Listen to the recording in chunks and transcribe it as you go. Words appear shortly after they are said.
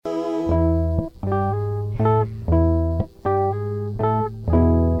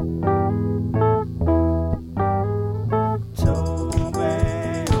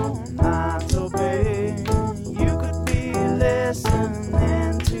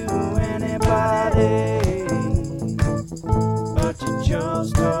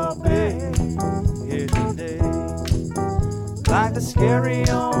Carry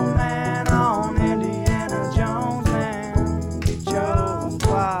on, man, on Indiana Jones, man. He chose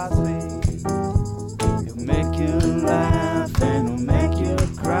wisely. He'll make you laugh and he'll make you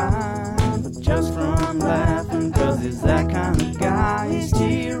cry. But just from laughing, 'cause he's that kind of guy. He's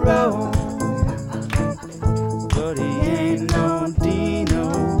T-Row, but he ain't no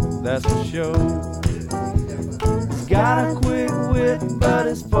Dino, that's for sure. He's got a quick wit, but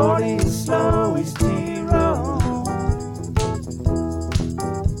his 40 is slow. He's T-Row.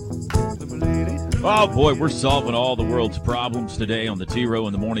 Oh, boy, we're solving all the world's problems today on the T-Row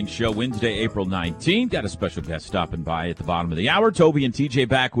in the Morning Show, Wednesday, April 19th. Got a special guest stopping by at the bottom of the hour. Toby and TJ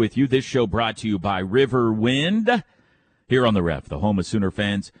back with you. This show brought to you by Riverwind here on the Ref, the home of Sooner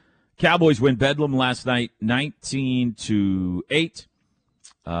fans. Cowboys win Bedlam last night, 19-8.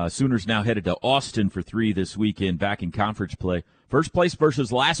 Sooners now headed to Austin for 3 this weekend, back in conference play. First place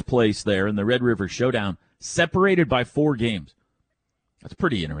versus last place there in the Red River Showdown, separated by 4 games. That's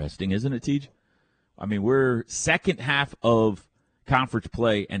pretty interesting, isn't it, TJ? I mean, we're second half of conference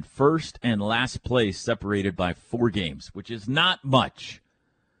play and first and last place separated by 4 games, which is not much.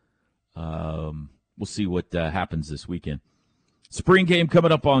 We'll see what happens this weekend. Spring game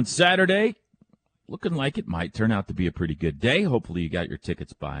coming up on Saturday. Looking like it might turn out to be a pretty good day. Hopefully you got your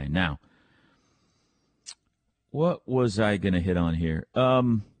tickets by now. What was I going to hit on here?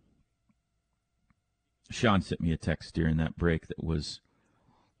 Sean sent me a text during that break that was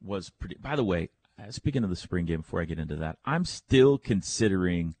pretty. By the way, speaking of the spring game, before I get into that, I'm still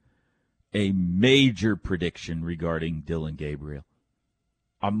considering a major prediction regarding Dillon Gabriel.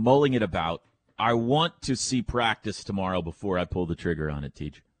 I'm mulling it about. I want to see practice tomorrow before I pull the trigger on it,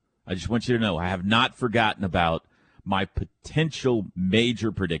 Teach. I just want you to know I have not forgotten about my potential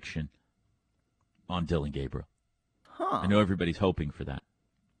major prediction on Dillon Gabriel. I know everybody's hoping for that.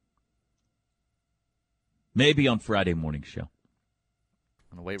 Maybe on Friday morning show.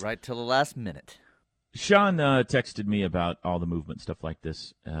 I'm going to wait right till the last minute. Sean texted me about all the movement, stuff like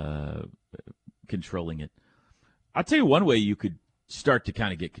this, controlling it. I'll tell you one way you could start to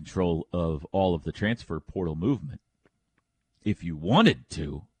kind of get control of all of the transfer portal movement. If you wanted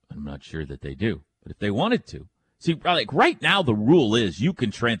to, I'm not sure that they do, but if they wanted to. See, like right now the rule is you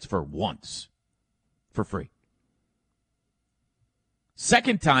can transfer once for free.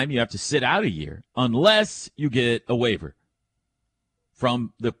 Second time, you have to sit out a year unless you get a waiver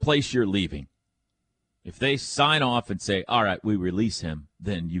from the place you're leaving. If they sign off and say, all right, we release him,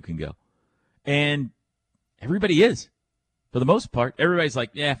 then you can go. And everybody is. For the most part, everybody's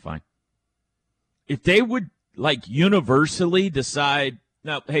like, yeah, fine. If they would, like, universally decide,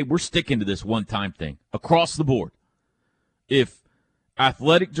 no, hey, we're sticking to this one-time thing across the board. If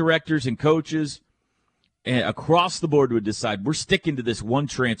athletic directors and coaches across the board would decide, we're sticking to this one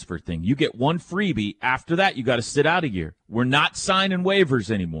transfer thing. You get one freebie. After that, you got to sit out a year. We're not signing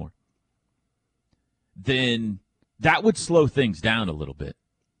waivers anymore. Then that would slow things down a little bit.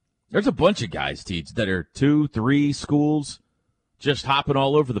 There's a bunch of guys, Teach, that are 2, 3 schools just hopping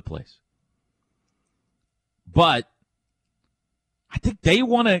all over the place. But I think they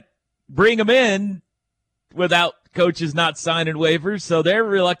want to bring them in without coaches not signing waivers, so they're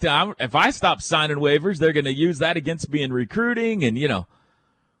reluctant. If I stop signing waivers, they're going to use that against me in recruiting and,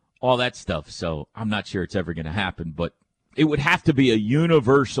 all that stuff. So I'm not sure it's ever going to happen, but it would have to be a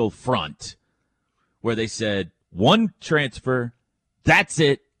universal front where they said, one transfer, that's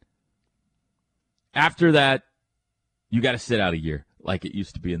it. After that, you got to sit out a year like it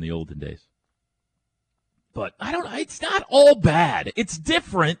used to be in the olden days. But it's not all bad. It's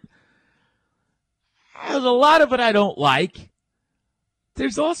different. There's a lot of it I don't like.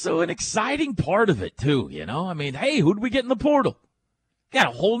 There's also an exciting part of it, too, I mean, hey, who do we get in the portal? Got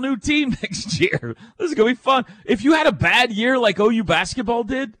a whole new team next year. This is going to be fun. If you had a bad year like OU basketball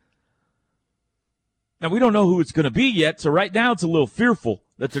did, now we don't know who it's going to be yet, so right now it's a little fearful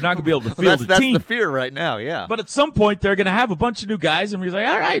that they're not going to be able to field a team. That's the fear right now, yeah. But at some point, they're going to have a bunch of new guys, and we're like,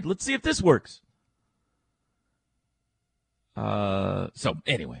 all right, let's see if this works. So,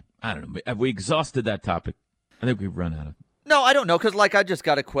 anyway, I don't know. Have we exhausted that topic? I think we've run out of it. No, I don't know, because I just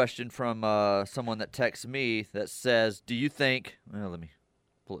got a question from someone that texts me that says, do you think – well, let me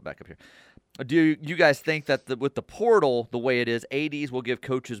pull it back up here. Do you guys think that with the portal, the way it is, ADs will give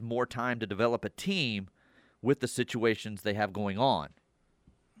coaches more time to develop a team with the situations they have going on?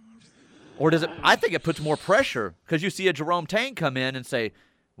 Or does it – I think it puts more pressure because you see a Jerome Tang come in and say,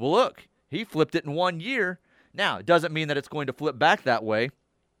 well, look, he flipped it in 1 year. Now, it doesn't mean that it's going to flip back that way,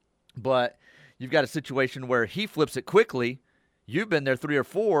 but you've got a situation where he flips it quickly. You've been there 3 or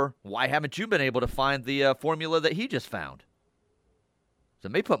 4. Why haven't you been able to find the formula that he just found? So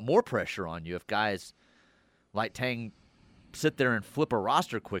it may put more pressure on you if guys like Tang sit there and flip a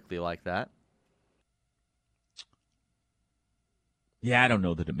roster quickly like that. Yeah, I don't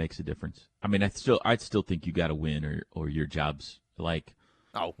know that it makes a difference. I mean, I'd still think you got to win, or your job's like.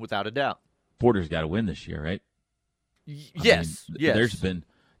 Oh, without a doubt. Porter's got to win this year, right? Yes.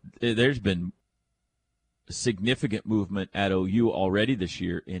 There's been significant movement at OU already this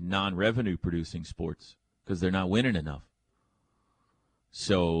year in non-revenue producing sports because they're not winning enough.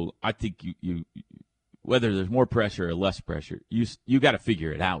 So I think you whether there's more pressure or less pressure, you got to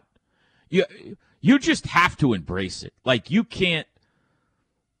figure it out. You just have to embrace it. Like you can't.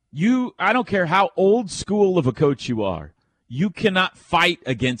 I don't care how old school of a coach you are. You cannot fight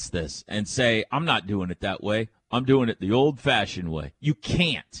against this and say, I'm not doing it that way. I'm doing it the old-fashioned way. You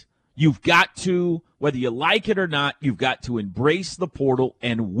can't. You've got to, whether you like it or not, you've got to embrace the portal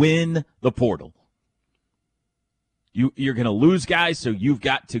and win the portal. You're going to lose guys, so you've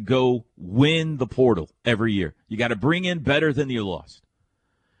got to go win the portal every year. You got to bring in better than you lost.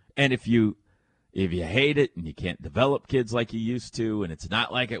 And if you hate it and you can't develop kids like you used to, and it's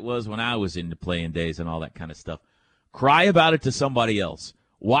not like it was when I was into playing days and all that kind of stuff, cry about it to somebody else.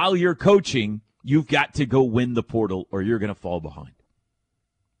 While you're coaching, you've got to go win the portal or you're going to fall behind.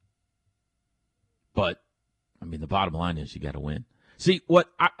 But, I mean, the bottom line is you got to win. See, what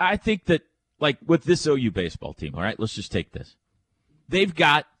I think that, like with this OU baseball team, all right, let's just take this. They've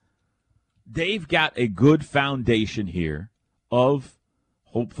got a good foundation here of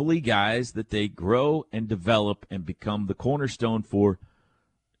hopefully guys that they grow and develop and become the cornerstone for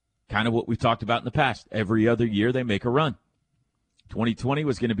kind of what we talked about in the past. Every other year they make a run. 2020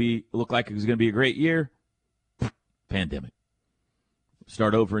 looked like it was going to be a great year. Pandemic.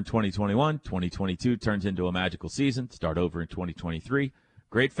 Start over in 2021. 2022 turns into a magical season. Start over in 2023.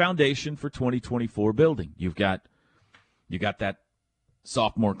 Great foundation for 2024 building. You got that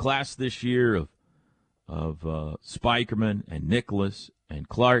sophomore class this year of Spikerman and Nicholas and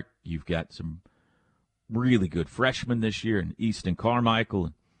Clark. You've got some really good freshmen this year in Easton Carmichael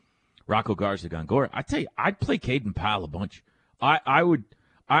and Rocco Garza-Gongora. I tell you, I'd play Caden Powell a bunch. I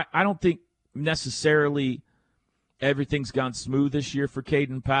don't think necessarily everything's gone smooth this year for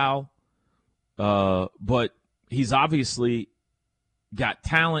Caden Powell, but he's obviously got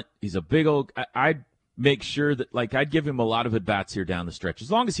talent. He's a big old. I'd make sure that I'd give him a lot of at bats here down the stretch,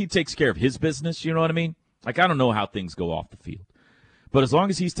 as long as he takes care of his business. You know what I mean? I don't know how things go off the field, but as long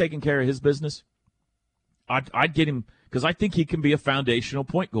as he's taking care of his business, I'd get him, because I think he can be a foundational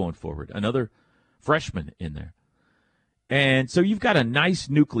point going forward. Another freshman in there. And so you've got a nice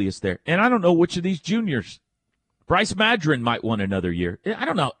nucleus there. And I don't know which of these juniors. Bryce Madron might want another year. I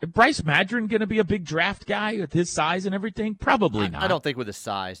don't know. Is Bryce Madron going to be a big draft guy with his size and everything? Probably not. I don't think with his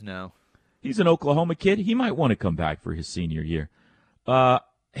size, no. He's an Oklahoma kid. He might want to come back for his senior year.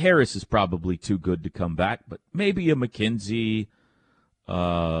 Harris is probably too good to come back, but maybe a McKenzie.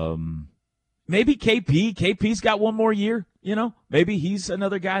 Maybe KP. KP's got one more year, you know. Maybe he's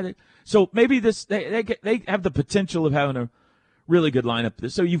another guy that. So maybe they have the potential of having a really good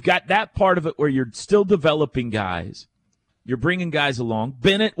lineup. So you've got that part of it where you're still developing guys. You're bringing guys along.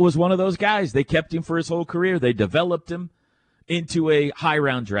 Bennett was one of those guys. They kept him for his whole career. They developed him into a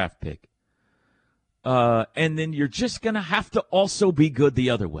high-round draft pick. And then you're just going to have to also be good the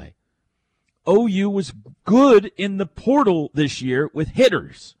other way. OU was good in the portal this year with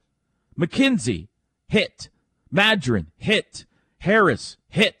hitters. McKenzie, hit. Madron, hit. Harris,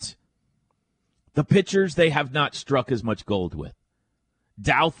 hit. The pitchers they have not struck as much gold with.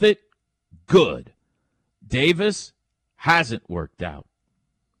 Douthit, good. Davis hasn't worked out.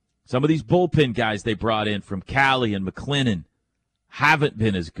 Some of these bullpen guys they brought in from Cali and McLennan haven't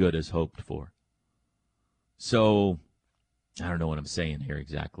been as good as hoped for. So, I don't know what I'm saying here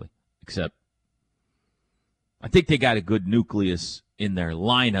exactly, except I think they got a good nucleus in their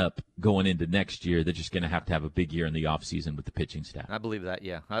lineup going into next year. They're just going to have a big year in the offseason with the pitching staff. I believe that,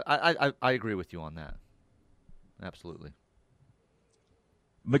 yeah. I agree with you on that. Absolutely.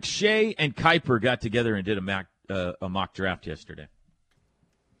 McShay and Kuiper got together and did a mock draft yesterday.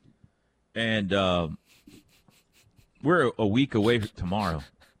 And we're a week away from tomorrow.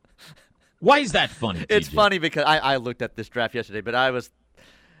 Why is that funny, It's TJ? funny because I looked at this draft yesterday, but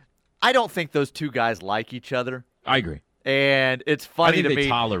I don't think those two guys like each other. I agree. And it's funny I think to they me.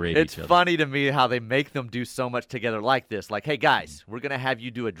 tolerate It's each other. funny to me how they make them do so much together like this. Like, hey guys, we're gonna have you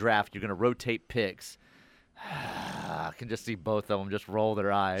do a draft. You're gonna rotate picks. I can just see both of them just roll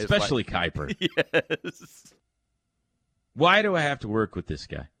their eyes. Especially Kuiper. Yes. Why do I have to work with this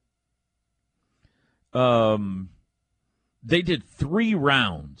guy? They did 3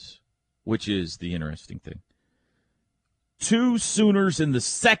 rounds, which is the interesting thing. 2 Sooners in the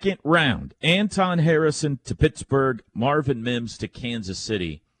second round. Anton Harrison to Pittsburgh, Marvin Mims to Kansas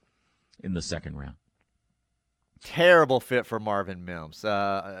City in the second round. Terrible fit for Marvin Mims.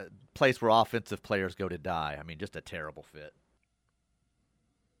 Place where offensive players go to die. I mean, just a terrible fit.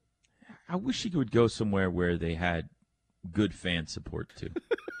 I wish he would go somewhere where they had good fan support, too,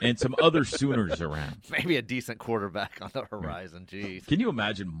 and some other Sooners around. Maybe a decent quarterback on the horizon. Jeez. Can you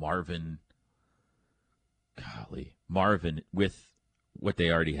imagine Marvin with what they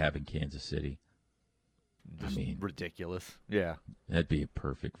already have in Kansas City? Just ridiculous. Yeah. That'd be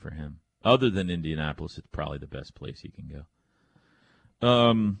perfect for him. Other than Indianapolis, it's probably the best place he can go.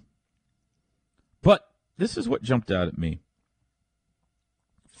 But this is what jumped out at me.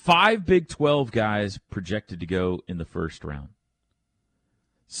 5 Big 12 guys projected to go in the first round.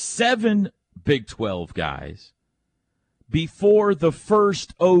 7 Big 12 guys before the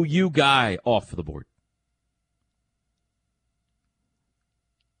first OU guy off the board.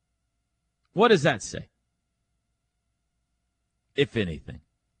 What does that say? If anything.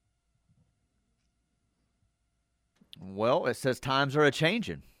 Well, it says times are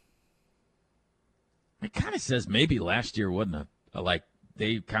a-changing. It kind of says maybe last year wasn't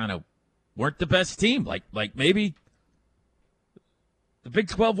they kind of weren't the best team. Like maybe the Big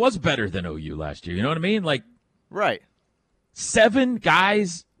 12 was better than OU last year. You know what I mean? Right. 7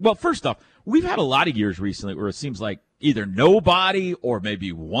 guys. Well, first off, we've had a lot of years recently where it seems like either nobody or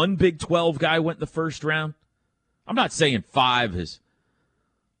maybe 1 Big 12 guy went in the first round. I'm not saying 5 is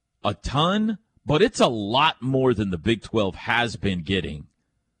a ton, but it's a lot more than the Big 12 has been getting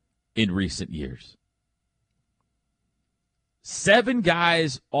in recent years. 7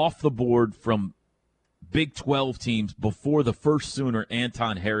 guys off the board from Big 12 teams before the first Sooner,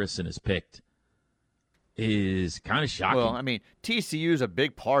 Anton Harrison, is picked is kind of shocking. Well, I mean, TCU is a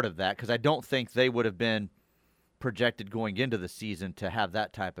big part of that because I don't think they would have been projected going into the season to have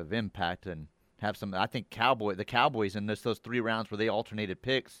that type of impact and have some. I think the Cowboys in those 3 rounds where they alternated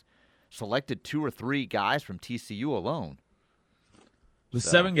picks selected 2 or 3 guys from TCU alone. The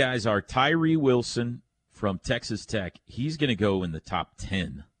 7 guys are Tyree Wilson from Texas Tech. He's going to go in the top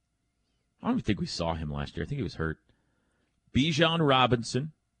 10. I don't even think we saw him last year. I think he was hurt. Bijan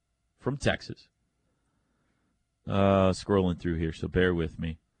Robinson from Texas. Scrolling through here, so bear with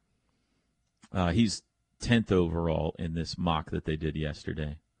me. He's 10th overall in this mock that they did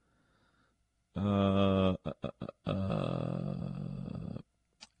yesterday.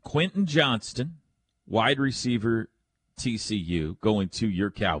 Quentin Johnston, wide receiver, TCU, going to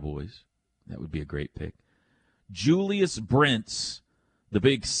your Cowboys. That would be a great pick. Julius Brents, the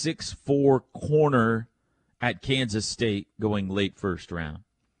big 6'4" corner at Kansas State, going late first round.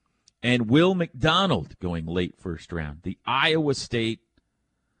 And Will McDonald going late first round, the Iowa State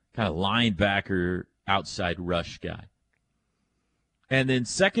kind of linebacker, outside rush guy. And then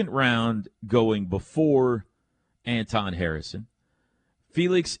second round going before Anton Harrison,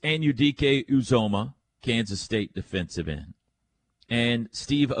 Felix Anudike Uzoma, Kansas State defensive end, and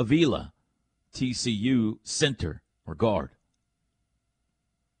Steve Avila, TCU center or guard.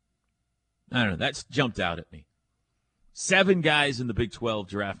 I don't know. That's jumped out at me. 7 guys in the Big 12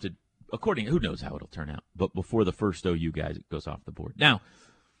 drafted, who knows how it'll turn out, but before the first OU guys, it goes off the board. Now,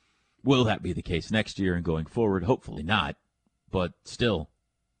 will that be the case next year and going forward? Hopefully not, but still.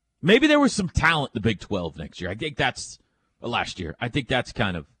 Maybe there was some talent in the Big 12 next year. I think that's last year. I think that's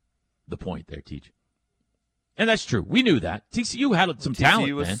kind of the point there, Teach. And that's true. We knew that. TCU had some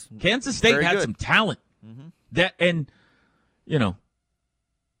talent, man. Kansas State had some talent. Mm-hmm.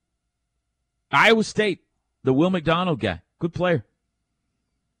 Iowa State, the Will McDonald guy, good player.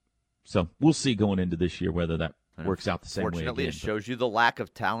 So we'll see going into this year whether that works out the same way. Fortunately, it shows you the lack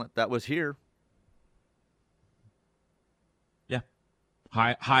of talent that was here. Yeah.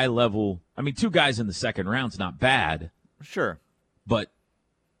 High level. I mean, 2 guys in the second round's not bad. Sure. But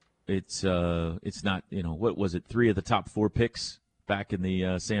it's not, what was it, 3 of the top 4 picks back in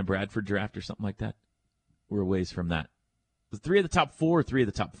the Sam Bradford draft or something like that? We're a ways from that. Was 3 of the top 4 or 3 of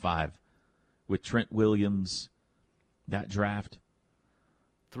the top 5 with Trent Williams, that draft?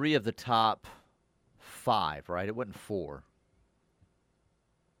 3 of the top 5, right? It wasn't 4.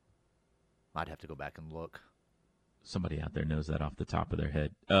 I'd have to go back and look. Somebody out there knows that off the top of their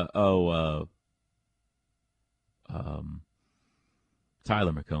head. Tyler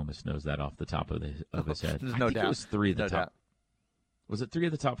McComas knows that off the top of his head. There's no doubt. It was 3 of the top. Doubt. Was it 3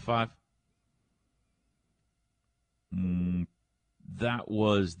 of the top 5? That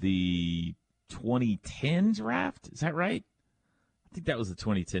was the 2010 draft. Is that right? I think that was the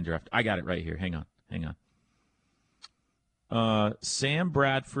 2010 draft. I got it right here. Hang on. Sam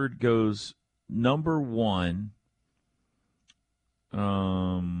Bradford goes number 1.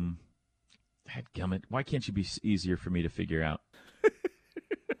 Dadgummit. Why can't you be easier for me to figure out?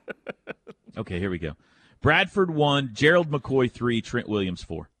 Okay, here we go. Bradford 1, Gerald McCoy 3, Trent Williams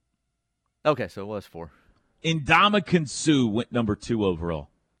 4. Okay, so it was 4. Ndamukong Suh went number 2 overall.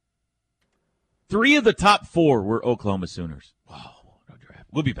 3 of the top 4 were Oklahoma Sooners. Wow, what a draft.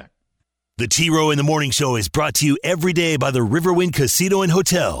 We'll be back. The T-Row in the Morning Show is brought to you every day by the Riverwind Casino and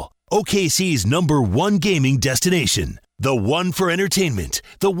Hotel, OKC's #1 gaming destination. The one for entertainment,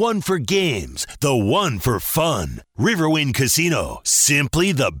 the one for games, the one for fun. Riverwind Casino,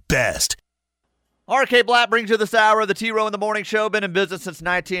 simply the best. RK Black brings you this hour of the T-Row in the Morning Show. Been in business since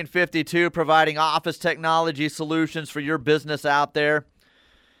 1952, providing office technology solutions for your business out there.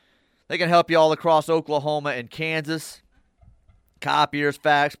 They can help you all across Oklahoma and Kansas. Copiers,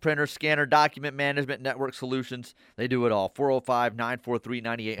 fax, printer, scanner, document management, network solutions. They do it all.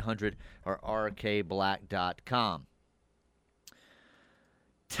 405-943-9800 or rkblack.com.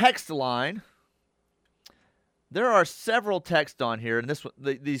 Text line. There are several texts on here, and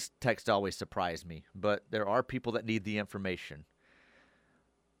these texts always surprise me, but there are people that need the information.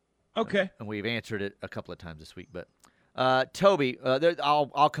 Okay. And we've answered it a couple of times this week. But Toby,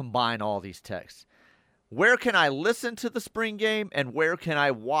 I'll combine all these texts. Where can I listen to the spring game, and where can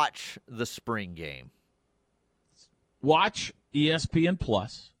I watch the spring game? Watch ESPN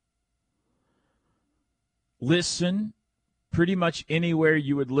Plus. Listen pretty much anywhere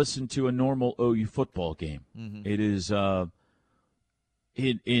you would listen to a normal OU football game. Mm-hmm. It is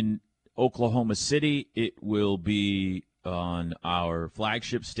in Oklahoma City. It will be on our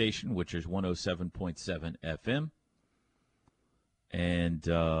flagship station, which is 107.7 FM. And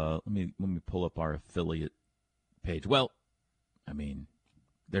let me pull up our affiliate page. Well, I mean,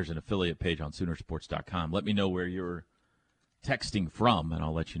 there's an affiliate page on Soonersports.com. Let me know where you're texting from, and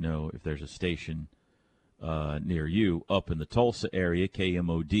I'll let you know if there's a station near you. Up in the Tulsa area,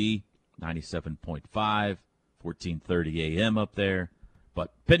 KMOD 97.5, 1430 AM up there.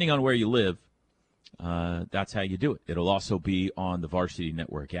 But depending on where you live, that's how you do it. It'll also be on the Varsity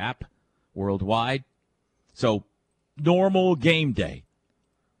Network app worldwide. So normal game day.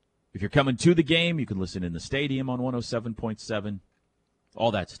 If you're coming to the game, you can listen in the stadium on 107.7,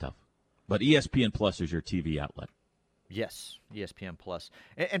 all that stuff. But ESPN Plus is your TV outlet. Yes, ESPN Plus.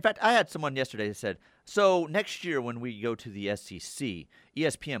 In fact, I had someone yesterday that said, so next year when we go to the SEC,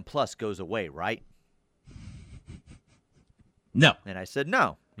 ESPN Plus goes away, right? No. And I said,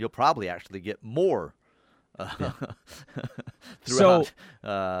 no, you'll probably actually get more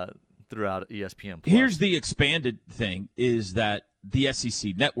throughout ESPN Plus. Here's the expanded thing, is that the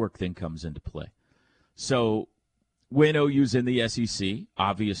SEC network thing comes into play. So when OU's in the SEC,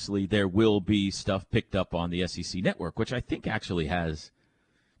 obviously there will be stuff picked up on the SEC network, which I think actually has.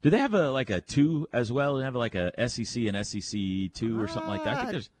 Do they have a 2 as well? They have like a SEC and SEC 2 or something like that?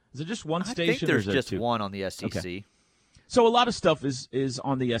 I think is it just one station? I think there's or is just two? one on the SEC. Okay. So a lot of stuff is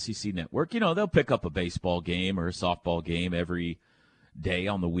on the SEC network. You know, they'll pick up a baseball game or a softball game every day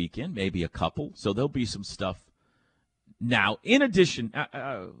on the weekend, maybe a couple. So there'll be some stuff. Now, in addition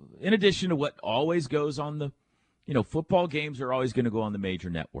to what always goes on the, football games are always going to go on the major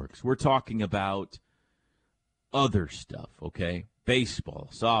networks. We're talking about other stuff, okay? Baseball,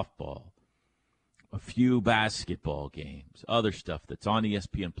 softball, a few basketball games, other stuff that's on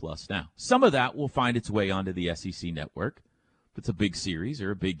ESPN Plus now. Some of that will find its way onto the SEC network. If it's a big series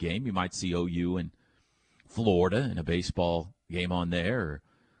or a big game, you might see OU and Florida in a baseball game on there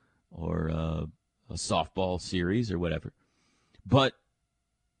or a softball series or whatever. But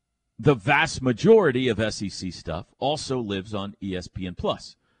the vast majority of SEC stuff also lives on ESPN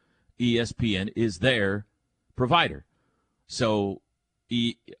Plus. ESPN is their provider. So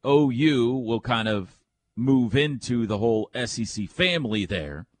OU will kind of move into the whole SEC family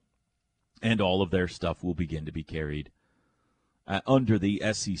there, and all of their stuff will begin to be carried under the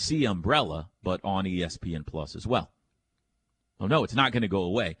SEC umbrella, but on ESPN Plus as well. Oh, no, it's not going to go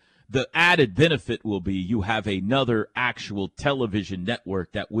away. The added benefit will be you have another actual television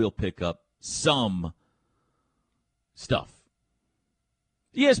network that will pick up some stuff.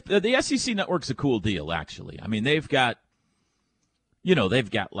 Yes, the SEC network's a cool deal, actually. I mean, they've got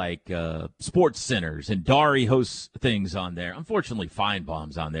like sports centers, and Dari hosts things on there. Unfortunately,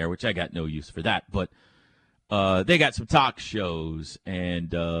 Feinbaum's on there, which I got no use for that. But they got some talk shows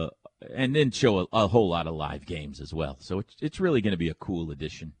and then show a whole lot of live games as well. So it's really going to be a cool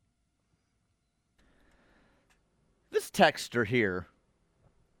addition. This texter here,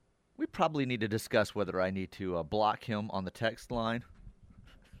 we probably need to discuss whether I need to block him on the text line.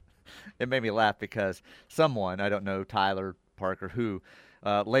 It made me laugh because someone, I don't know, Tyler, Parker, who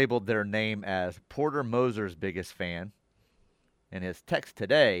labeled their name as Porter Moser's biggest fan. And his text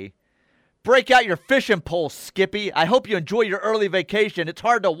today, break out your fishing pole, Skippy. I hope you enjoy your early vacation. It's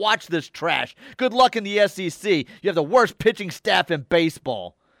hard to watch this trash. Good luck in the SEC. You have the worst pitching staff in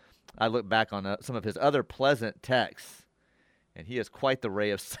baseball. I look back on some of his other pleasant texts, and he is quite the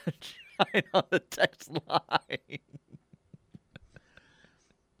ray of sunshine on the text line.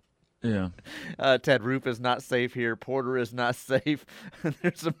 Yeah. Ted Roof is not safe here. Porter is not safe.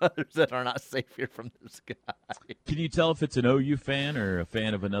 There's some others that are not safe here from this guy. Can you tell if it's an OU fan or a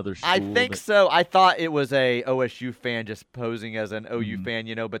fan of another school? I think so. I thought it was a OSU fan just posing as an OU fan,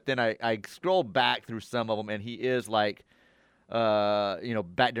 but then I scrolled back through some of them, and he is like,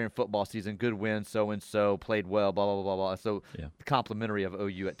 back during football season, good win, so-and-so, played well, blah, blah, blah, blah. So complimentary of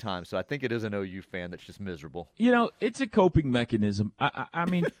OU at times. So I think it is an OU fan that's just miserable. It's a coping mechanism. I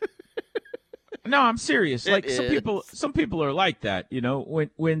mean – no, I'm serious. Like some people are like that,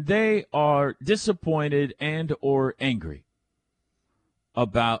 when they are disappointed and or angry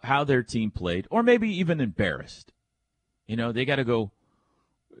about how their team played, or maybe even embarrassed. They got to go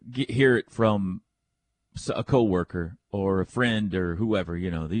hear it from a coworker or a friend or whoever.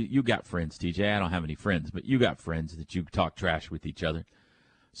 You got friends, TJ. I don't have any friends, but you got friends that you talk trash with each other.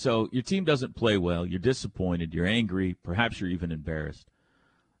 So your team doesn't play well. You're disappointed. You're angry. Perhaps you're even embarrassed.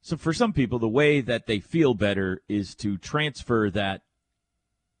 So for some people, the way that they feel better is to transfer that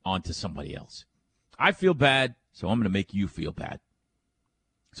onto somebody else. I feel bad, so I'm going to make you feel bad.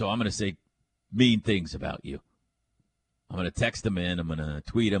 So I'm going to say mean things about you. I'm going to text them in. I'm going to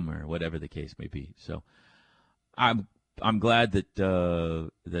tweet them, or whatever the case may be. So I'm glad that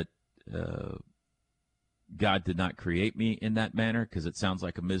God did not create me in that manner, because it sounds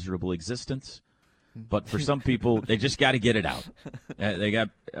like a miserable existence. But for some people, they just got to get it out.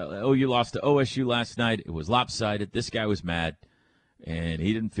 You lost to OSU last night. It was lopsided. This guy was mad, and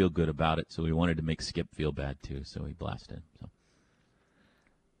he didn't feel good about it, so he wanted to make Skip feel bad too, so he blasted. So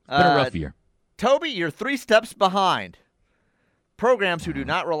it's been a rough year. Toby, you're 3 steps behind. Programs who do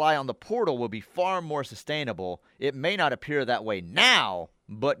not rely on the portal will be far more sustainable. It may not appear that way now,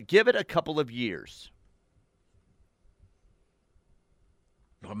 but give it a couple of years.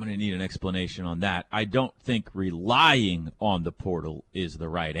 I'm going to need an explanation on that. I don't think relying on the portal is the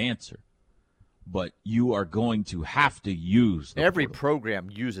right answer, but you are going to have to use the every portal.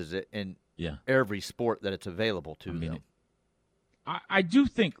 Program uses it in every sport that it's available to them. I do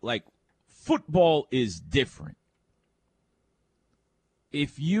think, like, football is different.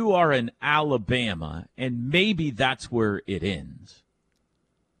 If you are in Alabama, and maybe that's where it ends,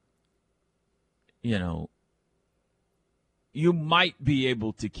 you might be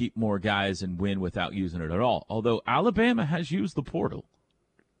able to keep more guys and win without using it at all. Although Alabama has used the portal.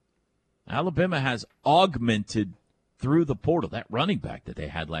 Alabama has augmented through the portal. That running back that they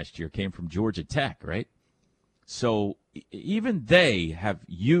had last year came from Georgia Tech, right? So even they have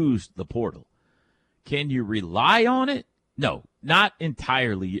used the portal. Can you rely on it? No, not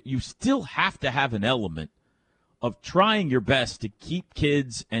entirely. You still have to have an element of trying your best to keep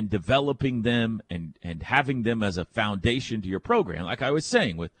kids and developing them and having them as a foundation to your program. Like I was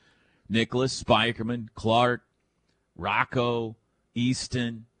saying with Nicholas, Spikerman, Clark, Rocco,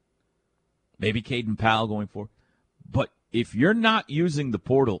 Easton, maybe Caden Powell going forward. But if you're not using the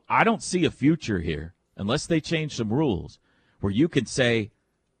portal, I don't see a future here, unless they change some rules, where you can say,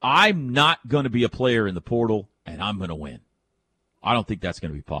 I'm not going to be a player in the portal and I'm going to win. I don't think that's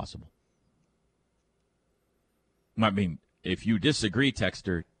going to be possible. I mean, if you disagree,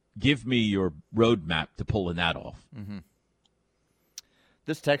 Texter, give me your roadmap to pulling that off. Mm-hmm.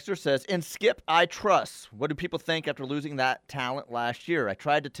 This texter says, in Skip, I trust. What do people think after losing that talent last year? I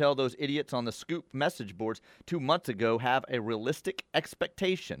tried to tell those idiots on the Scoop message boards 2 months ago, have a realistic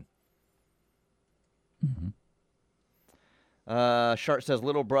expectation. Mm-hmm. Shart says,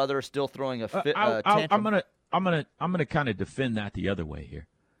 little brother still throwing a tantrum. I'm gonna kind of defend that the other way here.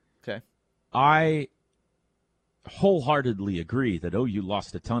 Okay. I wholeheartedly agree that OU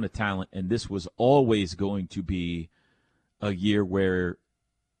lost a ton of talent, and this was always going to be a year where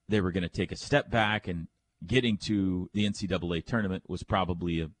they were going to take a step back, and getting to the NCAA tournament was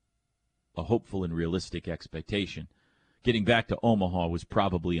probably a hopeful and realistic expectation. Getting back to Omaha was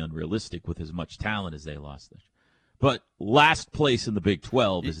probably unrealistic with as much talent as they lost there. But last place in the Big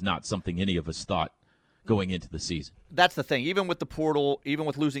 12 is not something any of us thought going into the season. That's the thing. Even with the portal, even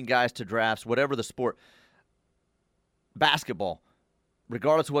with losing guys to drafts, whatever the sport, basketball,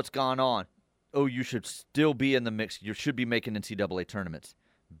 regardless of what's gone on, you should still be in the mix. You should be making NCAA tournaments.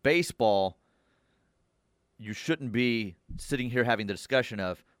 Baseball, you shouldn't be sitting here having the discussion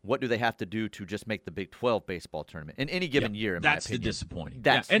of, What do they have to do to just make the Big 12 baseball tournament in any given year? In That's my opinion, the disappointing.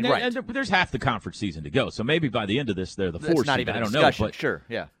 That's and, right. and there's half the conference season to go, so maybe by the end of this, they're the That's fourth not seed. even I a don't know, discussion. but Sure,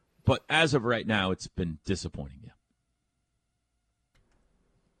 yeah. But as of right now, it's been disappointing. Yeah.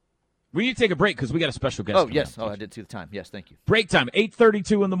 We need to take a break because we got a special guest. Oh, coming yes. up. Oh, I did see the time. Yes, thank you. Break time,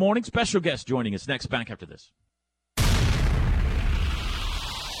 8:32 in the morning. Special guest joining us next. Back after this.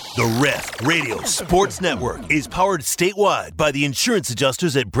 The Ref Radio Sports Network is powered statewide by the insurance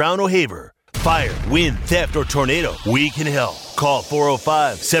adjusters at Brown O'Haver. Fire, wind, theft, or tornado, we can help. Call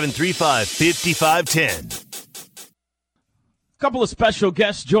 405-735-5510. Couple of special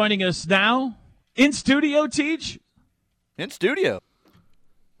guests joining us now. In studio, Teach. In studio.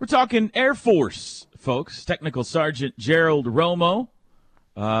 We're talking Air Force, folks. Technical Sergeant Gerald Romo,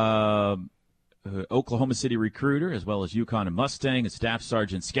 Oklahoma City recruiter, as well as Yukon and Mustang, and Staff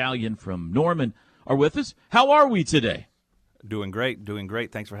Sergeant Scallion from Norman are with us. How are we today? Doing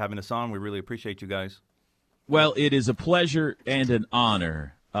great. Thanks for having us on. We really appreciate you guys. Well, it is a pleasure and an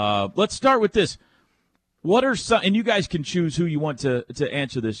honor. Let's start with this. What are some, and you guys can choose who you want to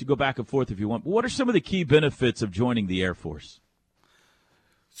answer this. You go back and forth if you want. But what are some of the key benefits of joining the Air Force?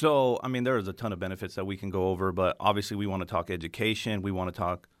 So, I mean, there is a ton of benefits that we can go over, but obviously we want to talk education. We want to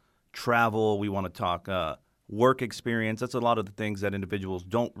talk travel. We want to talk work experience. That's a lot of the things that individuals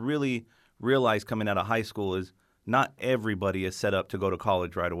don't really realize coming out of high school is not everybody is set up to go to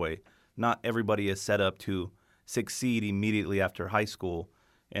college right away. Not everybody is set up to succeed immediately after high school.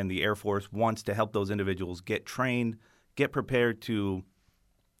 And the Air Force wants to help those individuals get trained, get prepared to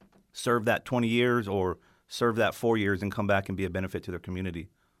serve that 20 years or serve that 4 years and come back and be a benefit to their community.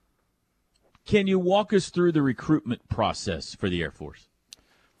 Can you walk us through the recruitment process for the Air Force?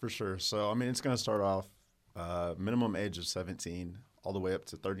 For sure. So, I mean, it's going to start off minimum age of 17 all the way up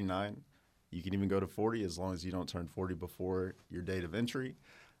to 39. You can even go to 40 as long as you don't turn 40 before your date of entry.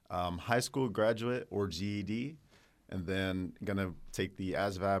 High school graduate or GED, and then going to take the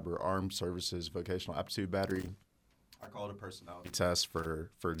ASVAB or Armed Services Vocational Aptitude Battery. I call it a personality test for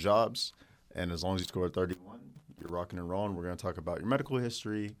jobs. And as long as you score 31, you're rocking and rolling. We're going to talk about your medical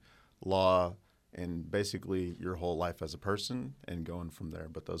history, law, and basically your whole life as a person and going from there.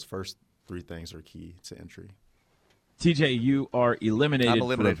 But those first three things are key to entry. TJ, you are eliminated, I'm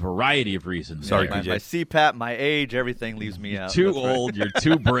eliminated. for a variety of reasons. Sorry, there. TJ. My CPAP, my age, everything leaves me out. Too That's right. old, you're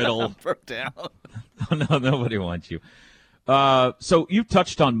too brittle. Broke down. No, nobody wants you. So you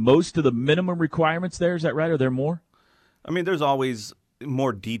touched on most of the minimum requirements there. Is that right? Are there more? I mean, there's always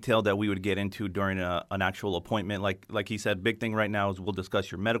more detail that we would get into during an actual appointment. Like he said, big thing right now is we'll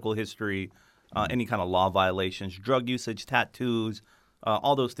discuss your medical history, any kind of law violations, drug usage, tattoos,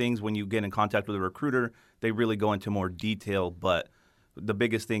 all those things. When you get in contact with a recruiter, they really go into more detail. But the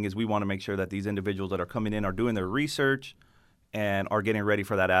biggest thing is we want to make sure that these individuals that are coming in are doing their research and are getting ready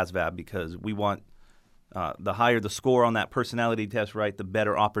for that ASVAB, because we want the higher the score on that personality test, right, the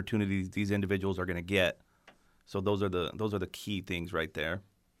better opportunities these individuals are going to get. So those are the key things right there.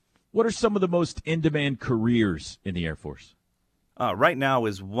 What are some of the most in-demand careers in the Air Force? Right now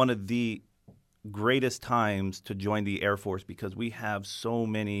is one of the greatest times to join the Air Force because we have so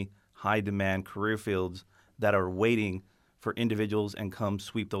many high-demand career fields that are waiting for individuals and come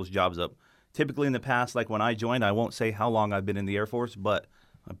sweep those jobs up. Typically in the past, like when I joined, I won't say how long I've been in the Air Force, but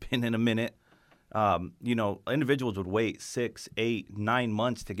I've been in a minute. Individuals would wait 6, 8, 9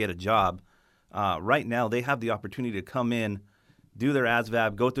 months to get a job. Right now, they have the opportunity to come in, do their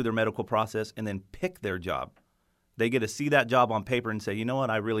ASVAB, go through their medical process, and then pick their job. They get to see that job on paper and say, you know what,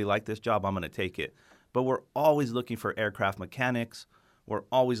 I really like this job, I'm going to take it. But we're always looking for aircraft mechanics. We're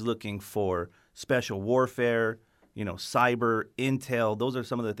always looking for special warfare, cyber, intel. Those are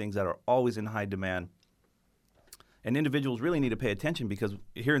some of the things that are always in high demand. And individuals really need to pay attention because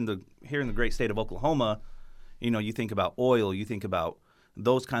here in the great state of Oklahoma, you think about oil, you think about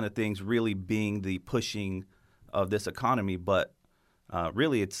those kind of things really being the pushing of this economy. But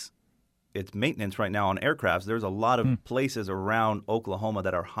really it's maintenance right now on aircrafts. There's a lot of places around Oklahoma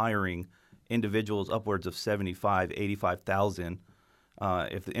that are hiring individuals upwards of 75, 85,000.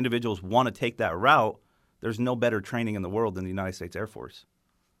 If the individuals want to take that route, there's no better training in the world than the United States Air Force.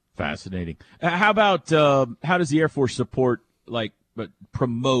 Fascinating. How about how does the Air Force support,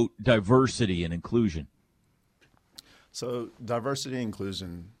 promote diversity and inclusion? So diversity and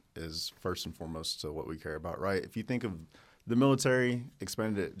inclusion is first and foremost to what we care about, right? If you think of the military,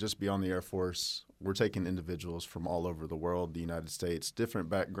 expanded it just beyond the Air Force, we're taking individuals from all over the world, the United States, different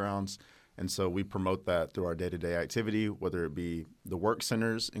backgrounds. And so we promote that through our day-to-day activity, whether it be the work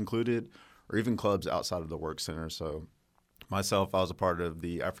centers included or even clubs outside of the work center. So myself, I was a part of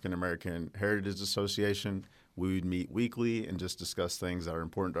the African American Heritage Association. We would meet weekly and just discuss things that are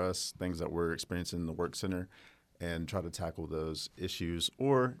important to us, things that we're experiencing in the work center, and try to tackle those issues,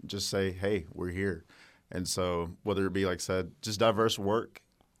 or just say, hey, we're here. And so whether it be, like I said, just diverse work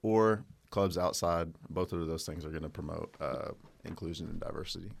or clubs outside, both of those things are going to promote inclusion and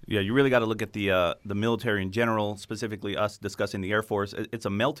diversity. Yeah, you really got to look at the military in general, specifically us discussing the Air Force. It's a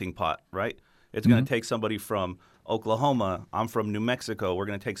melting pot, right? It's going to take somebody from Oklahoma. I'm from New Mexico. We're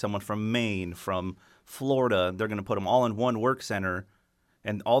going to take someone from Maine, from Florida. They're going to put them all in one work center,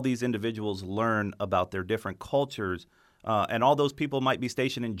 and all these individuals learn about their different cultures. And all those people might be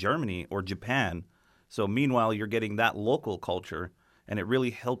stationed in Germany or Japan. So meanwhile, you're getting that local culture, and it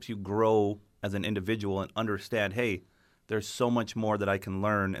really helps you grow as an individual and understand, hey, there's so much more that I can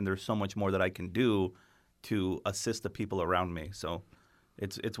learn, and there's so much more that I can do to assist the people around me. So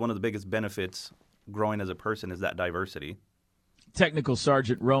it's one of the biggest benefits growing as a person is that diversity. Technical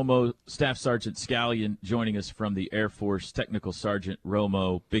Sergeant Romo, Staff Sergeant Scallion joining us from the Air Force. Technical Sergeant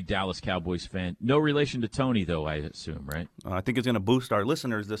Romo, big Dallas Cowboys fan. No relation to Tony, though, I assume, right? I think it's going to boost our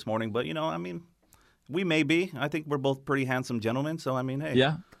listeners this morning, but, we may be. I think we're both pretty handsome gentlemen, so, hey.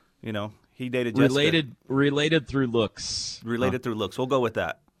 Yeah. He dated Jessica. Related through looks. Through looks. We'll go with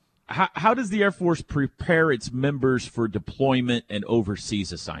that. How does the Air Force prepare its members for deployment and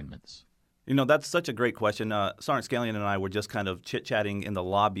overseas assignments? That's such a great question. Sergeant Scallion and I were just kind of chit-chatting in the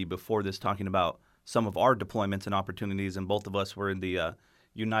lobby before this, talking about some of our deployments and opportunities, and both of us were in the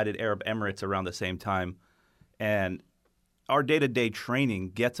United Arab Emirates around the same time. And our day-to-day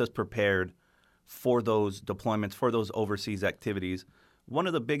training gets us prepared for those deployments, for those overseas activities. One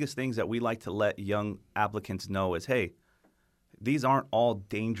of the biggest things that we like to let young applicants know is, hey, these aren't all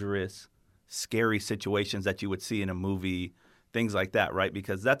dangerous, scary situations that you would see in a movie, things like that, right?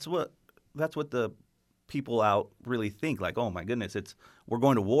 Because that's what the people out really think, like, oh my goodness, we're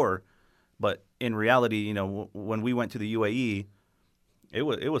going to war. But in reality, when we went to the UAE, it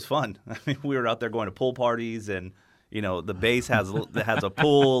was fun. We were out there going to pool parties, and the base has a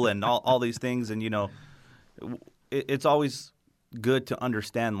pool and all these things, and it's always good to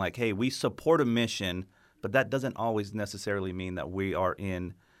understand, like, hey, we support a mission, but that doesn't always necessarily mean that we are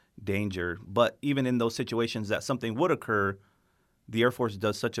in danger. But even in those situations that something would occur, the Air Force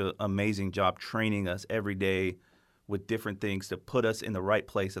does such an amazing job training us every day with different things to put us in the right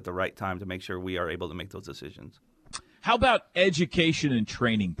place at the right time to make sure we are able to make those decisions. How about education and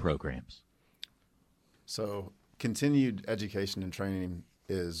training programs? So continued education and training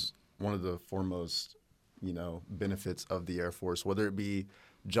is one of the foremost, benefits of the Air Force, whether it be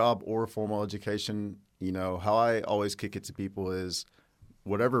job or formal education. How I always kick it to people is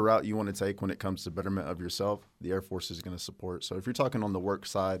whatever route you want to take when it comes to betterment of yourself, the Air Force is going to support. So if you're talking on the work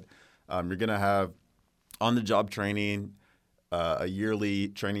side, you're going to have on-the-job training, a yearly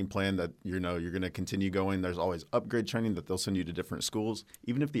training plan that you're going to continue going. There's always upgrade training that they'll send you to different schools.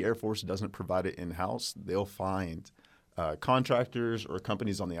 Even if the Air Force doesn't provide it in-house, they'll find contractors or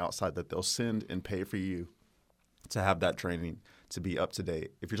companies on the outside that they'll send and pay for you to have that training to be up to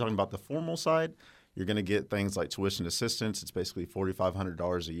date. If you're talking about the formal side, you're going to get things like tuition assistance. It's basically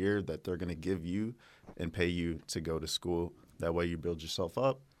 $4,500 a year that they're going to give you and pay you to go to school. That way you build yourself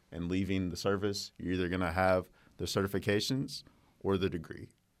up, and leaving the service, you're either going to have the certifications or the degree,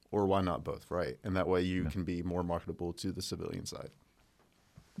 or why not both, right? And that way you can be more marketable to the civilian side.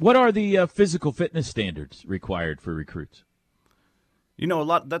 What are the physical fitness standards required for recruits?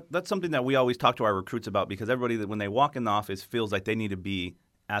 That's something that we always talk to our recruits about, because everybody that when they walk in the office feels like they need to be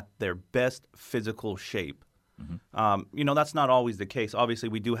at their best physical shape. Mm-hmm. That's not always the case. Obviously,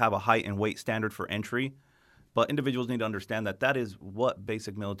 we do have a height and weight standard for entry, but individuals need to understand that is what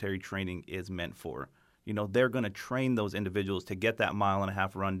basic military training is meant for. They're going to train those individuals to get that 1.5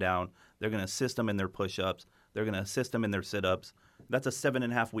 mile run down. They're going to assist them in their push-ups. They're going to assist them in their sit-ups. That's a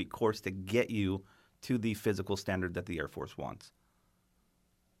 7.5-week course to get you to the physical standard that the Air Force wants.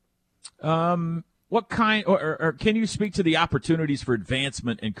 What kind, or can you speak to the opportunities for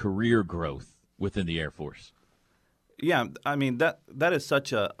advancement and career growth within the Air Force? Yeah, that is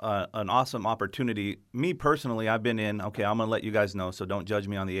such an awesome opportunity. Me personally, I've been in, I'm going to let you guys know, so don't judge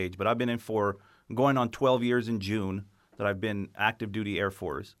me on the age, but I've been in for going on 12 years in June that I've been active duty Air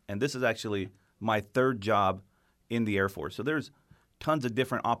Force, and this is actually my third job in the Air Force. So there's tons of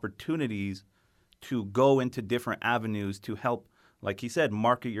different opportunities to go into different avenues to help, like he said,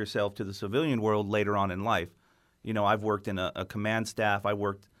 market yourself to the civilian world later on in life. I've worked in a command staff. I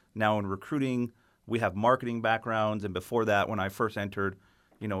worked now in recruiting. We have marketing backgrounds. And before that, when I first entered,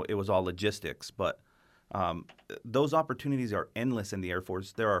 it was all logistics. But those opportunities are endless in the Air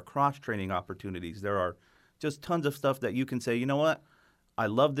Force. There are cross-training opportunities. There are just tons of stuff that you can say, you know what, I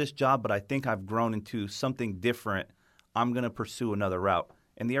love this job, but I think I've grown into something different. I'm going to pursue another route.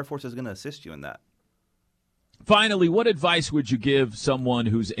 And the Air Force is going to assist you in that. Finally, what advice would you give someone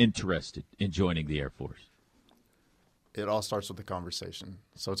who's interested in joining the Air Force? It all starts with the conversation.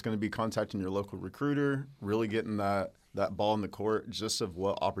 So it's going to be contacting your local recruiter, really getting that ball in the court, just of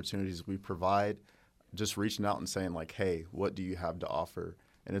what opportunities we provide, just reaching out and saying, like, hey, what do you have to offer?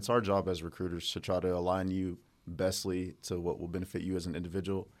 And it's our job as recruiters to try to align you bestly to what will benefit you as an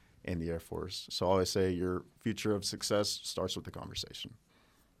individual and the Air Force. So I always say your future of success starts with the conversation.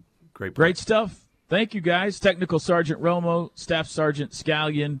 Great stuff. Thank you, guys. Technical Sergeant Romo, Staff Sergeant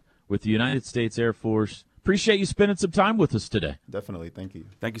Scallion with the United States Air Force. Appreciate you spending some time with us today. Definitely. Thank you.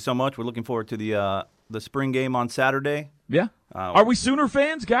 Thank you so much. We're looking forward to the spring game on Saturday. Yeah. Are we Sooner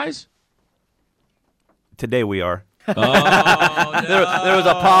fans, guys? Today we are. Oh, no. There was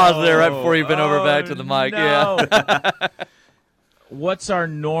a pause there right before you bent over back to the mic. No. Yeah. What's our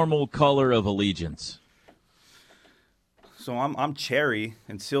normal color of allegiance? So I'm cherry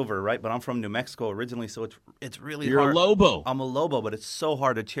and silver, right? But I'm from New Mexico originally, so it's really You're hard. a Lobo. I'm a Lobo, but it's so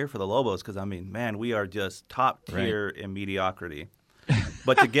hard to cheer for the Lobos because, I mean, man, we are just top tier in mediocrity.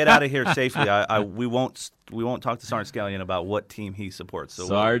 But to get out of here safely, we won't talk to Sergeant Scallion about what team he supports. So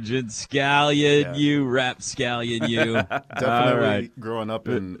Sergeant Scallion, you rapscallion, you. Definitely. All right. Growing up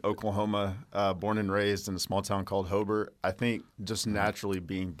in Oklahoma, born and raised in a small town called Hobart, I think just naturally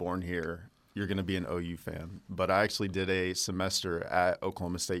being born here, you're going to be an OU fan. But I actually did a semester at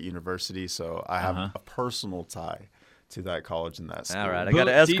Oklahoma State University, so I have a personal tie to that college and that school. All right, I got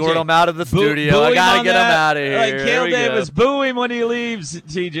to escort him out of the studio. Boo I got to him get him on that. out of here. Like Cale Here we Davis, go. boo him when he leaves,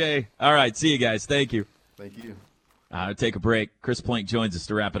 TJ. All right, see you guys. Thank you. Thank you. Take a break. Chris Plank joins us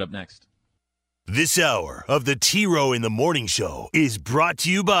to wrap it up next. This hour of the T-Row in the Morning Show is brought to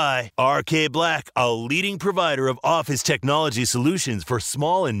you by RK Black, a leading provider of office technology solutions for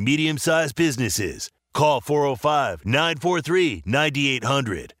small and medium-sized businesses. Call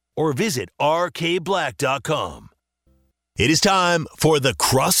 405-943-9800 or visit rkblack.com. It is time for The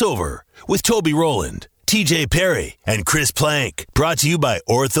Crossover with Toby Rowland, TJ Perry, and Chris Plank. Brought to you by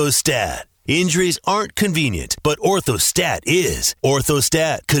Orthostat. Injuries aren't convenient, but Orthostat is.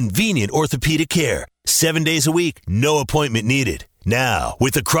 Orthostat, convenient orthopedic care. 7 days a week, no appointment needed. Now,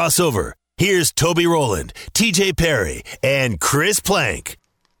 with The Crossover, here's Toby Rowland, TJ Perry, and Chris Plank.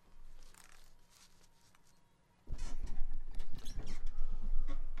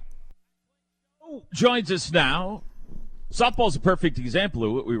 Joins us now. Softball's a perfect example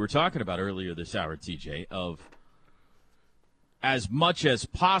of what we were talking about earlier this hour, TJ, of as much as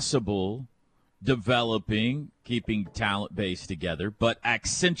possible developing, keeping talent base together, but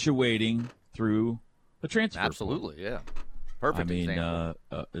accentuating through the transfer. Absolutely, yeah. Perfect example.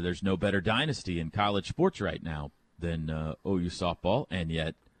 There's no better dynasty in college sports right now than OU softball, and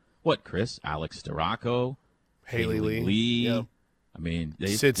yet, what, Chris? Alex Storako, Haley Lee. Yeah. I mean,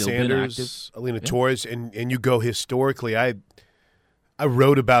 they've Sid still been active. Sanders, Alina Torres, and you go historically. I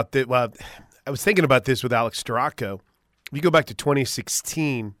wrote about that. Well, I was thinking about this with Alex Storako. If you go back to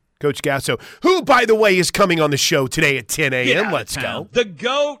 2016, Coach Gasso, who, by the way, is coming on the show today at 10 a.m. Let's go. The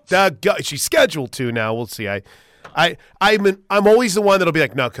GOAT. She's scheduled to now. We'll see. I'm always the one that'll be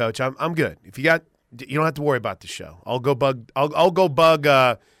like, no, Coach, I'm good. If you don't have to worry about the show. I'll go bug.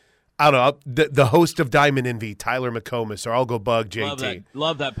 I don't know, the host of Diamond Envy, Tyler McComas, or I'll go bug JT.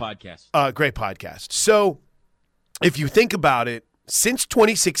 Love that podcast. Great podcast. So if you think about it, since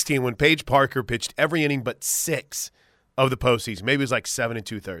 2016 when Paige Parker pitched every inning but 6 of the postseason, maybe it was like 7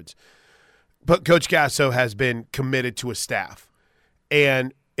 2/3, but Coach Gasso has been committed to a staff.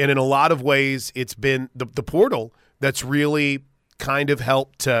 And in a lot of ways, it's been the portal that's really kind of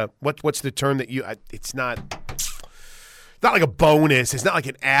helped to, what's the term that it's not like a bonus. It's not like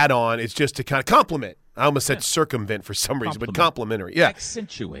an add-on. It's just to kind of complement. I almost said circumvent for some reason, but complimentary. Yeah.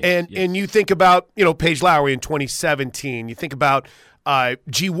 Accentuate. And you think about, Paige Lowry in 2017. You think about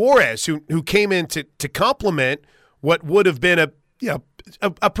G. Juarez, who came in to complement what would have been a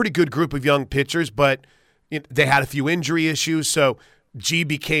pretty good group of young pitchers, but they had a few injury issues. So G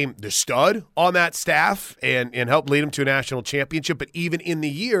became the stud on that staff and helped lead them to a national championship. But even in the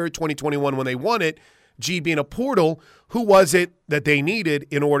year 2021 when they won it, G being a portal, who was it that they needed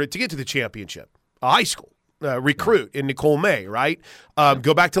in order to get to the championship? A high school recruit in Nicole May, right?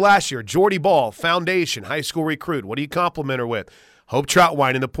 Go back to last year. Jordy Ball, foundation, high school recruit. What do you compliment her with? Hope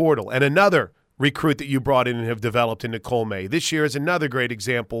Troutwine in the portal. And another recruit that you brought in and have developed in Nicole May. This year is another great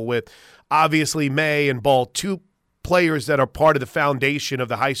example with obviously May and Ball, 2 players that are part of the foundation of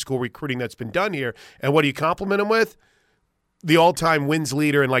the high school recruiting that's been done here. And what do you compliment them with? The all-time wins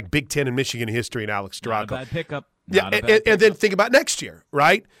leader in like Big Ten and Michigan history in Alex Storako. Not a bad pickup. Yeah, and then think about next year,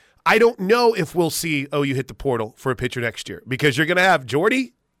 right? I don't know if we'll see OU hit the portal for a pitcher next year because you're going to have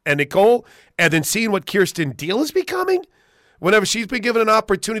Jordy and Nicole, and then seeing what Kirsten Deal is becoming whenever she's been given an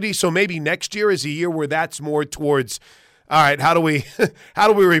opportunity. So maybe next year is a year where that's more towards, all right, how do we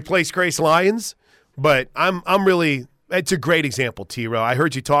replace Grace Lyons? But I'm really – it's a great example, T-Row. I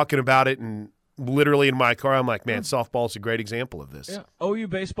heard you talking about it, and literally in my car, I'm like, man, softball's a great example of this. Yeah. OU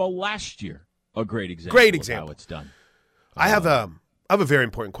baseball last year, a great example. Great example. Of how it's done. I have a very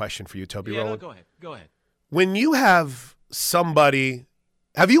important question for you, Toby Rowland. No, go ahead. When you have somebody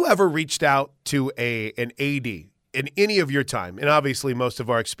 – have you ever reached out to an AD in any of your time, and obviously most of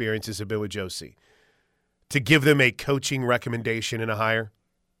our experiences have been with Joe C., to give them a coaching recommendation in a hire?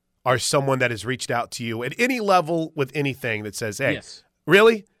 Or someone that has reached out to you at any level with anything that says, hey, yes.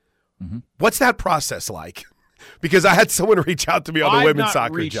 Really? Mm-hmm. What's that process like? Because I had someone reach out to me on the women's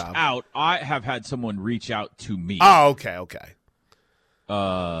soccer job. I have had someone reach out to me. Oh, okay.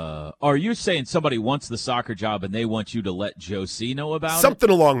 Are you saying somebody wants the soccer job and they want you to let Joe C know about something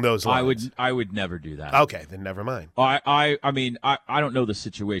along those lines? I would never do that. Okay, then never mind. I mean, I don't know the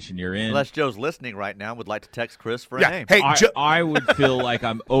situation you're in. Unless Joe's listening right now and would like to text Chris for a name. Hey, I would feel like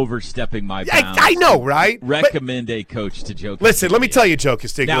I'm overstepping my bounds. I know, right? Recommend a coach to Joe. Listen, let me tell you, Joe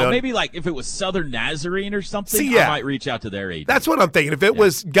Castiglione. Now, maybe like if it was Southern Nazarene or something, I might reach out to their agent. That's what I'm thinking. If it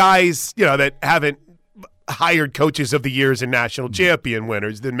was guys, that haven't hired coaches of the years and national champion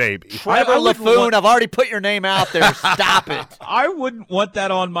winners, then maybe. Trevor LaFoon, I've already put your name out there. Stop it. I wouldn't want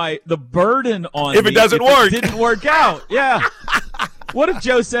that on the burden on if it doesn't work. It didn't work out. Yeah. What if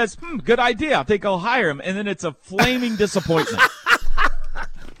Joe says, good idea, I think I'll hire him, and then it's a flaming disappointment?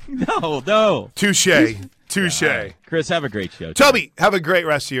 No. Touche. Right. Chris, have a great show. Toby, have a great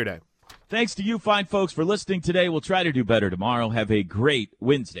rest of your day. Thanks to you fine folks for listening today. We'll try to do better tomorrow. Have a great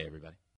Wednesday, everybody.